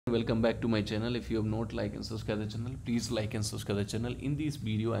Welcome back to my channel. If you have not liked and subscribed the channel, please like and subscribe the channel. In this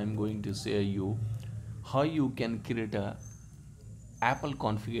video I am going to share you how you can create a Apple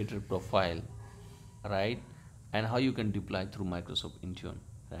Configurator profile, right, and how you can deploy through Microsoft Intune,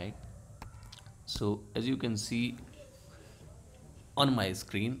 right. So as you can see on my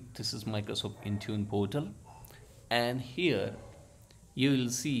screen, this is Microsoft Intune portal, and here you will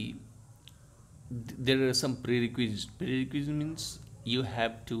see there are some prerequisites. Prerequisites means your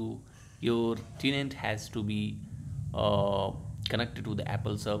tenant has to be connected to the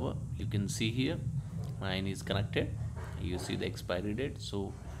Apple server. You can see here mine is connected. You see the expiry date.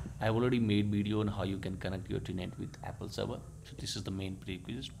 So I've already made video on how you can connect your tenant with Apple server. So this is the main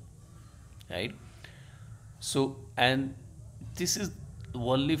prerequisite, right? So, and this is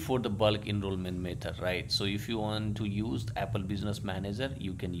only for the bulk enrollment method, right? So if you want to use Apple Business Manager,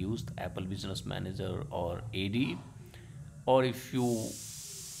 you can use Apple Business Manager or AD, or if you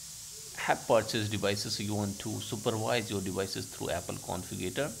have purchased devices, so you want to supervise your devices through Apple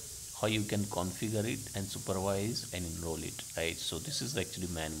Configurator, how you can configure it and supervise and enroll it, right? So this is actually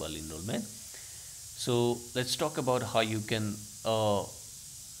manual enrollment. So let's talk about how you can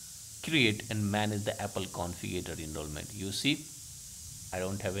create and manage the Apple Configurator enrollment. You see I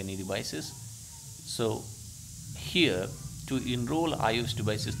don't have any devices. So here, to enroll iOS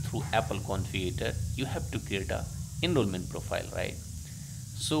devices through Apple Configurator, you have to create a enrollment profile, right?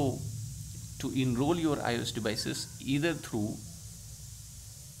 So to enroll your iOS devices either through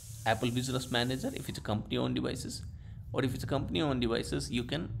Apple Business Manager if it's a company owned devices, or if it's a company owned devices, you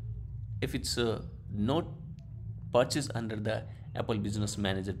can, if it's not purchased under the Apple Business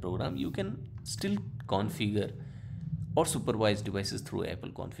Manager program, you can still configure or supervise devices through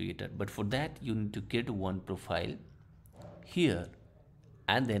Apple Configurator. But for that you need to create one profile here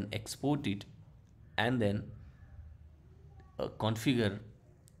and then export it and then configure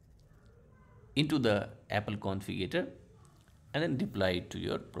into the Apple Configurator and then deploy it to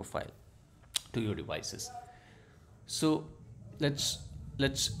your profile, to your devices. So let's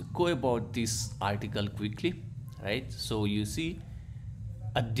go about this article quickly, right? So you see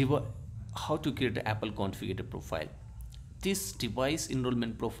how to create an Apple Configurator profile. This device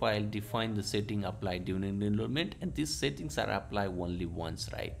enrollment profile defines the setting applied during the enrollment, and these settings are applied only once,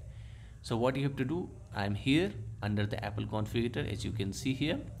 right? So what you have to do, I'm here under the Apple Configurator, as you can see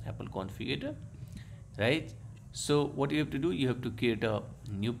here, Apple Configurator, right? So what you have to do, you have to create a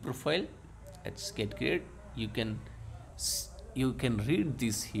new profile. Let's get created. You can read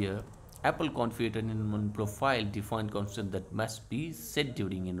this here. Apple Configurator enrollment profile define constants that must be set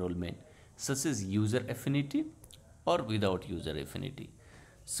during enrollment, such as user affinity or without user affinity.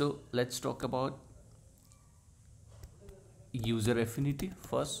 So let's talk about user affinity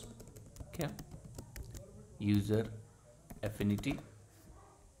first. Okay, user affinity,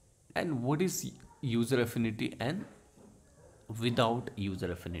 and what is user affinity and without user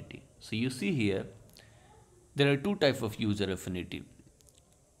affinity? So you see here there are two types of user affinity.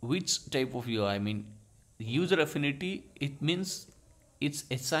 Which type of user affinity, it means it's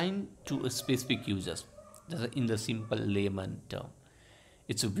assigned to a specific users, in the simple layman term.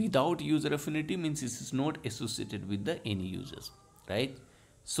 It's without user affinity means it is not associated with the any users, right?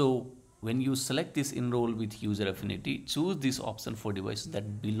 So when you select this enroll with user affinity, choose this option for devices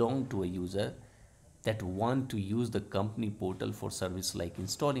that belong to a user that want to use the company portal for service like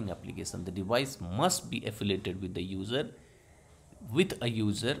installing application. The device must be affiliated with the user with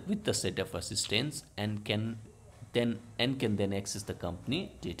the set of assistants and can then access the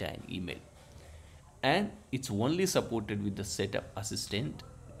company data and email, and it's only supported with the setup assistant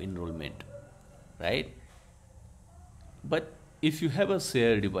enrollment, right? But if you have a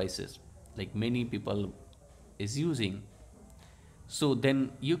shared devices like many people is using, so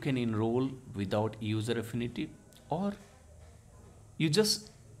then you can enroll without user affinity, or you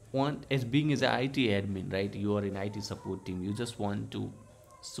just want, as being as an IT admin, right, you are in IT support team, you just want to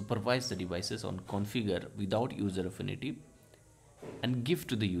supervise the devices on configure without user affinity and give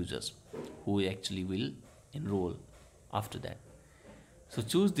to the users who actually will enroll after that. So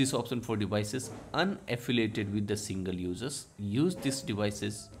choose this option for devices unaffiliated with the single users. Use these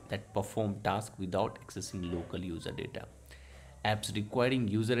devices that perform tasks without accessing local user data. Apps requiring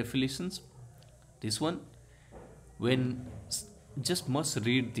user affiliations, this one, when just must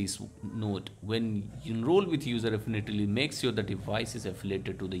read this note. When you enroll with user affinity, make sure the device is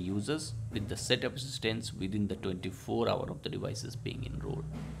affiliated to the users with the setup assistance within the 24 hours of the devices being enrolled.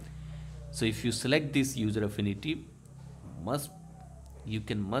 So if you select this user affinity, you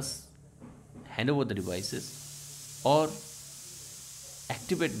must hand over the devices or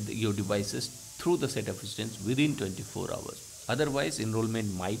activate your devices through the setup assistance within 24 hours. Otherwise enrollment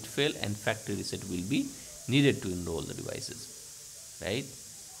might fail and factory reset will be needed to enroll the devices, right?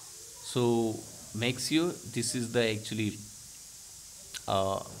 So make sure this is the actually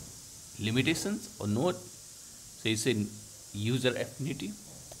uh, limitations or not. So it's a user affinity.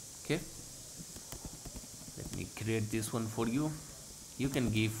 Okay, let me create this one for you. You can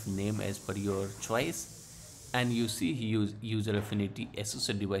give name as per your choice, and you see user affinity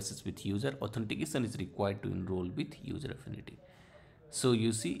associate devices with user authentication is required to enroll with user affinity. So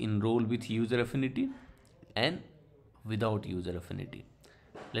you see enroll with user affinity and without user affinity.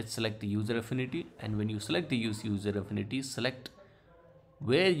 Let's select the user affinity, and when you select the user affinity, select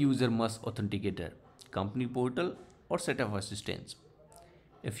where user must authenticate, company portal or setup assistance.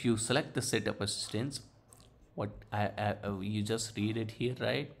 If you select the setup assistance, what you just read it here,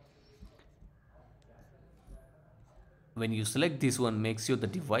 right? When you select this one, make sure the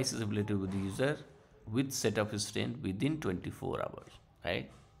device is available with the user with setup assistant within 24 hours,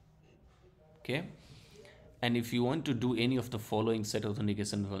 right? Okay. And if you want to do any of the following set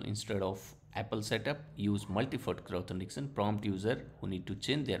authentication instead of Apple setup, use multi-factor authentication, prompt user who need to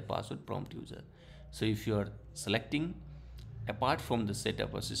change their password, prompt user. So if you are selecting apart from the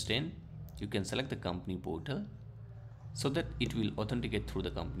setup assistant, you can select the company portal so that it will authenticate through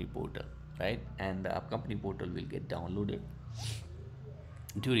the company portal, right? And the company portal will get downloaded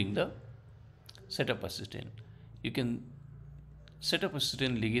during the setup assistant. You can setup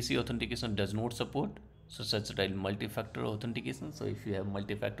assistant legacy authentication does not support, so such as multi-factor authentication. So if you have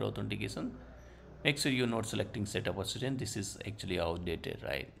multi-factor authentication, make sure you're not selecting setup assistant. This is actually outdated,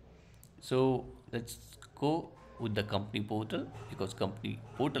 right? So let's go with the company portal, because company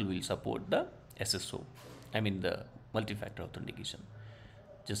portal will support the SSO, I mean the multi-factor authentication.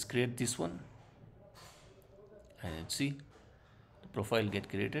 Just create this one and let's see the profile get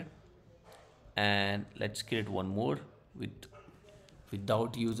created. And let's create one more with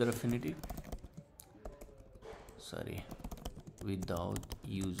without user affinity, sorry, without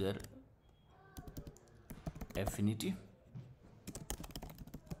user affinity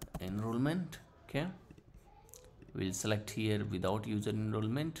enrollment. Okay, we'll select here without user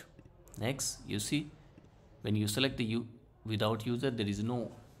enrollment. Next, you see when you select the without user, there is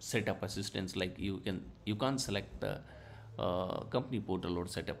no setup assistance. Like you can't select the company portal or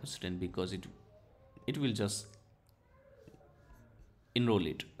setup assistant, because it will just enroll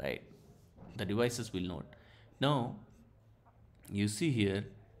it, right? The devices will not. Now you see here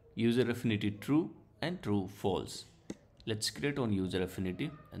user affinity true and true false. Let's create on user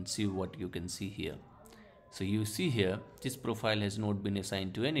affinity and see what you can see here. So you see here this profile has not been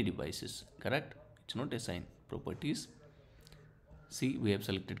assigned to any devices, correct? It's not assigned. Properties, see we have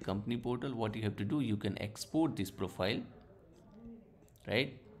selected company portal. What you have to do, you can export this profile,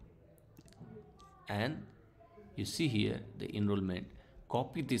 right? And you see here the enrollment,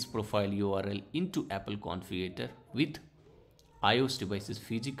 copy this profile URL into Apple Configurator with iOS devices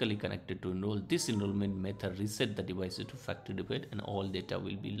physically connected to enroll. This enrollment method reset the devices to factory default and all data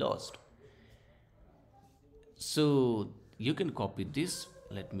will be lost. So you can copy this.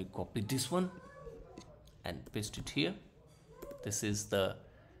 Let me copy this one and paste it here. This is the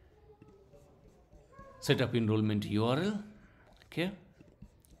setup enrollment URL. Okay,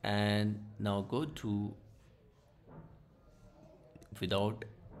 and now go to without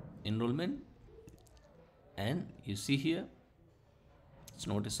enrollment, and you see here it's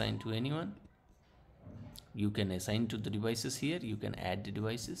not assigned to anyone. You can assign to the devices here. You can add the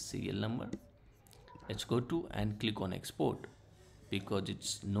devices serial number. Let's go to and click on export, because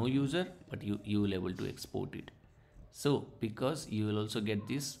it's no user, but you will able to export it. So because you will also get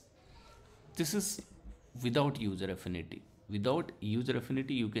this is without user affinity. Without user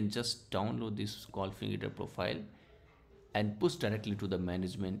affinity, you can just download this configurator profile and push directly to the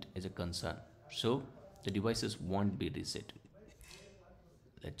management as a concern, so the devices won't be reset.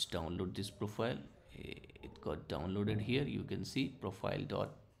 Let's download this profile. It got downloaded here. You can see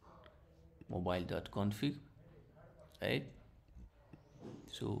profile.mobile.config, right?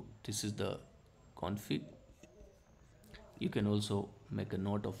 So this is the config. You can also make a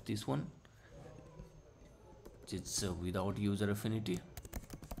note of this one. It's without user affinity,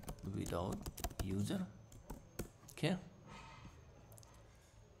 without user. Okay,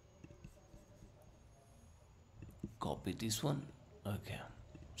 copy this one. Okay,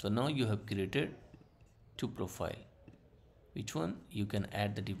 so now you have created two profile. Which one? You can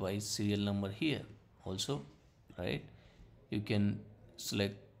add the device serial number here also, right? You can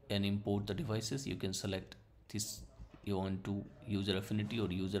select and import the devices. You can select this, you want to user affinity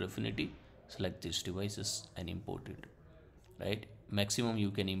or user affinity, select these devices and import it, right? Maximum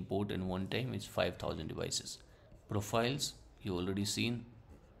you can import in one time is 5,000 devices. Profiles, You already seen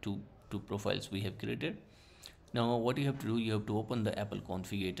two profiles we have created. Now what you have to do, you have to open the Apple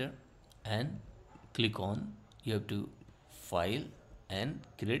Configurator and click on, you have to file and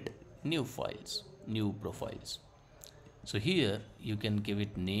create new files, new profiles. So here you can give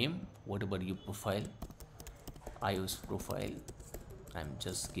it name, whatever your profile, iOS profile. I'm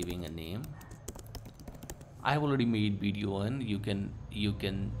just giving a name. I have already made video and you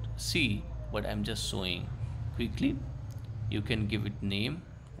can see, but I'm just showing quickly. You can give it name,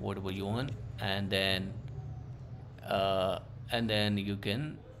 whatever you want, and then you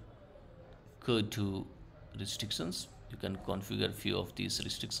can go to restrictions. You can configure few of these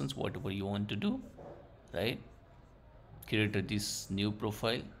restrictions, whatever you want to do, right? Create this new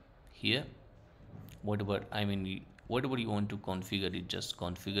profile here. Whatever you want to configure it, just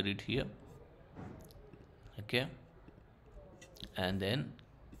configure it here. Okay, and then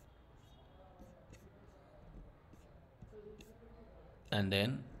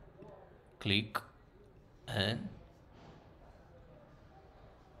click, and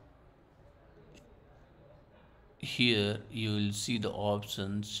here you will see the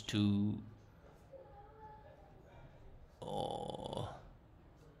options to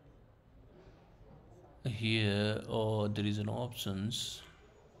here, there is an options.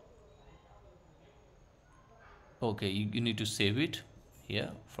 Okay, you need to save it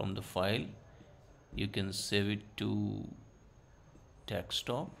here from the file. You can save it to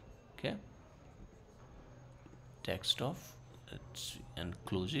desktop. Okay, desktop. And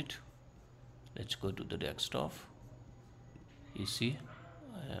close it. Let's go to the desktop. You see,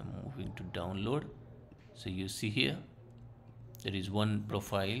 I am moving to download. So you see here there is one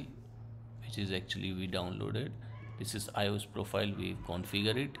profile which is actually we downloaded. This is iOS profile, we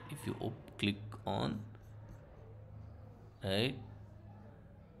configure it. If you click on, right,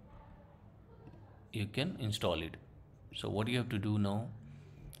 you can install it. So what you have to do now,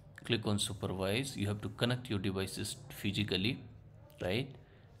 click on supervise. You have to connect your devices physically, right,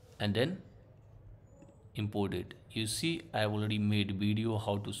 and then import it. You see, I have already made video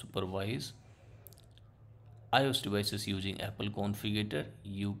how to supervise iOS devices using Apple Configurator.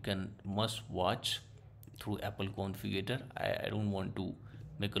 You can must watch through Apple Configurator. I don't want to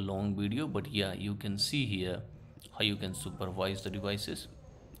make a long video, but yeah, you can see here how you can supervise the devices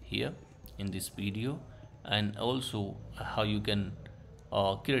here in this video, and also how you can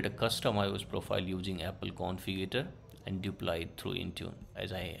create a custom iOS profile using Apple Configurator and deploy it through Intune.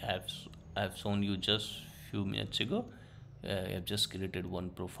 As I have shown you just few minutes ago, I have just created one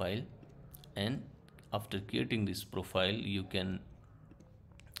profile, and after creating this profile, you can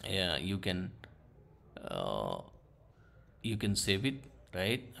save it,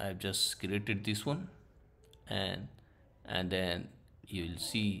 right? I've just created this one, and then you will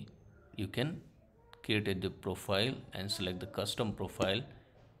see you can create the profile and select the custom profile,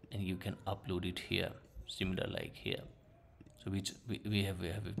 and you can upload it here, similar like here. So which we have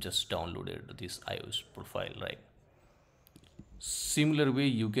just downloaded this iOS profile, right? Similar way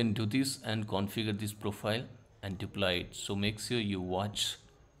you can do this and configure this profile and deploy it. So make sure you watch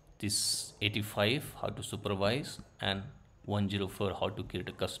this 85 how to supervise and 104 how to create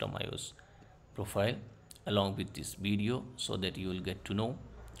a custom iOS profile along with this video, so that you will get to know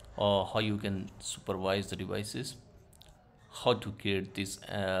how you can supervise the devices, how to create this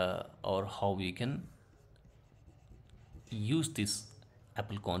or how we can use this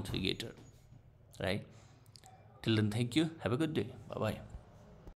Apple Configurator, right? Till then, thank you. Have a good day. Bye bye.